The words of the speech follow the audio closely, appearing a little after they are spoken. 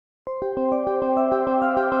Hi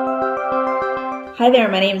there,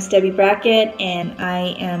 my name is Debbie Brackett and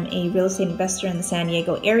I am a real estate investor in the San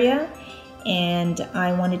Diego area, and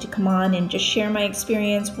I wanted to come on and just share my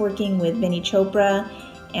experience working with Vinney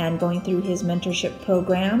and going through his mentorship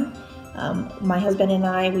program. My husband and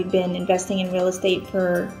I, we've been investing in real estate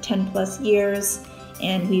for 10 plus years,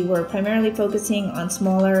 and we were primarily focusing on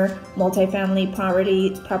smaller multifamily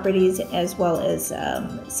properties as well as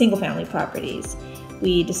single family properties.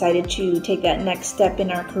 We decided to take that next step in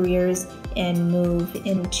our careers and move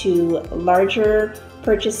into larger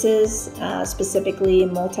purchases, specifically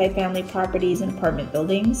multifamily properties and apartment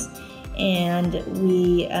buildings. And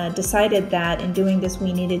we decided that in doing this,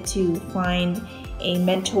 we needed to find a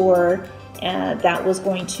mentor that was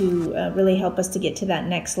going to really help us to get to that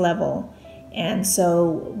next level. And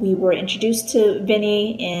so we were introduced to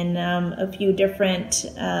Vinney in a few different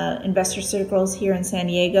investor circles here in San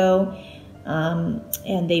Diego.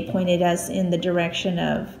 And they pointed us in the direction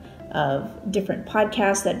of different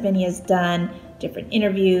podcasts that Vinney has done, different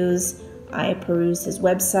interviews. I perused his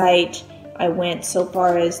website. I went so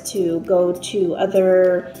far as to go to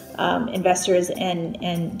other investors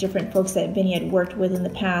and different folks that Vinney had worked with in the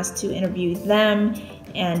past to interview them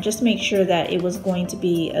and just make sure that it was going to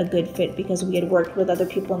be a good fit, because we had worked with other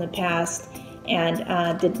people in the past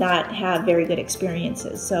and did not have very good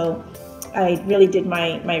experiences. So I really did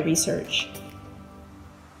my research.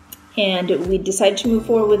 And we decided to move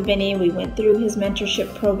forward with Vinney. We went through his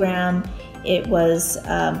mentorship program. It was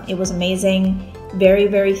amazing, very,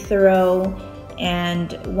 very thorough.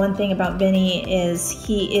 And one thing about Vinney is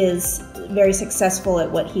he is very successful at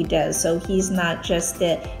what he does. So he's not just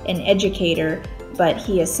an educator, but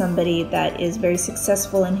he is somebody that is very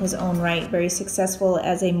successful in his own right, very successful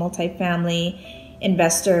as a multifamily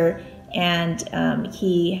investor. And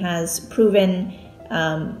he has proven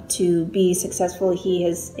to be successful. He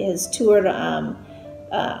has toured,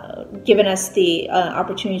 given us the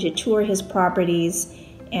opportunity to tour his properties,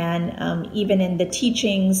 and even in the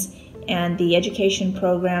teachings and the education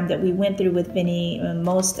program that we went through with Vinney,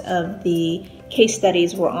 most of the case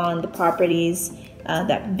studies were on the properties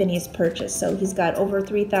that Vinney's purchased. So he's got over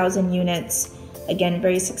 3,000 units. Again,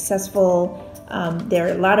 very successful. There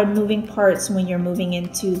are a lot of moving parts when you're moving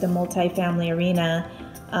into the multifamily arena.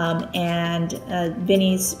 And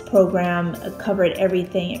Vinney's program covered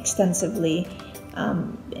everything extensively,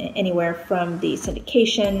 anywhere from the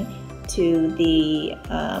syndication to the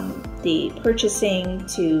purchasing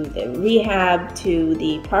to the rehab to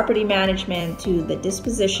the property management to the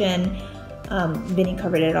disposition. Vinney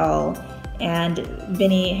covered it all. And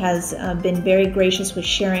Vinney has been very gracious with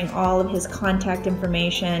sharing all of his contact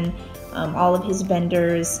information, all of his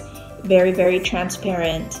vendors, very, very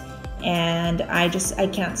transparent. And I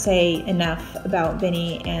can't say enough about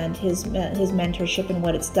Vinney and his mentorship and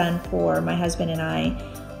what it's done for my husband and I.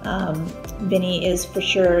 Vinney is for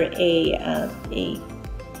sure a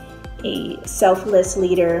selfless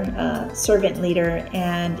leader, servant leader,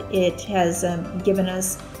 and it has given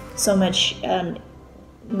us so much,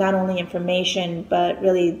 not only information, but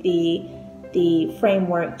really the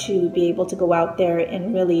framework to be able to go out there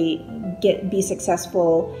and really be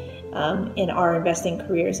successful in our investing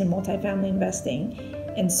careers in multifamily investing.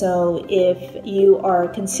 And so if you are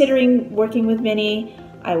considering working with Vinney,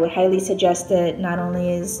 I would highly suggest it. Not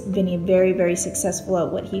only is Vinney very, very successful at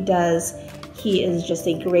what he does, he is just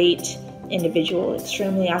a great individual,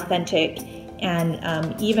 extremely authentic.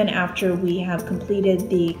 And even after we have completed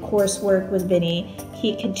the coursework with Vinney,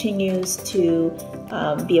 he continues to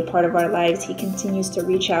be a part of our lives. He continues to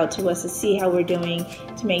reach out to us to see how we're doing,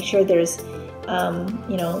 to make sure there's,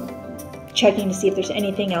 checking to see if there's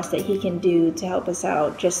anything else that he can do to help us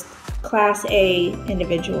out. Just Class A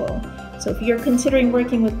individual. So if you're considering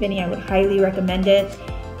working with Vinney, I would highly recommend it.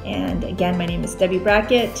 And again, my name is Debbie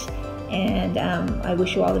Brackett, and I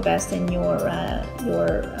wish you all the best in your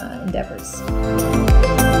endeavors.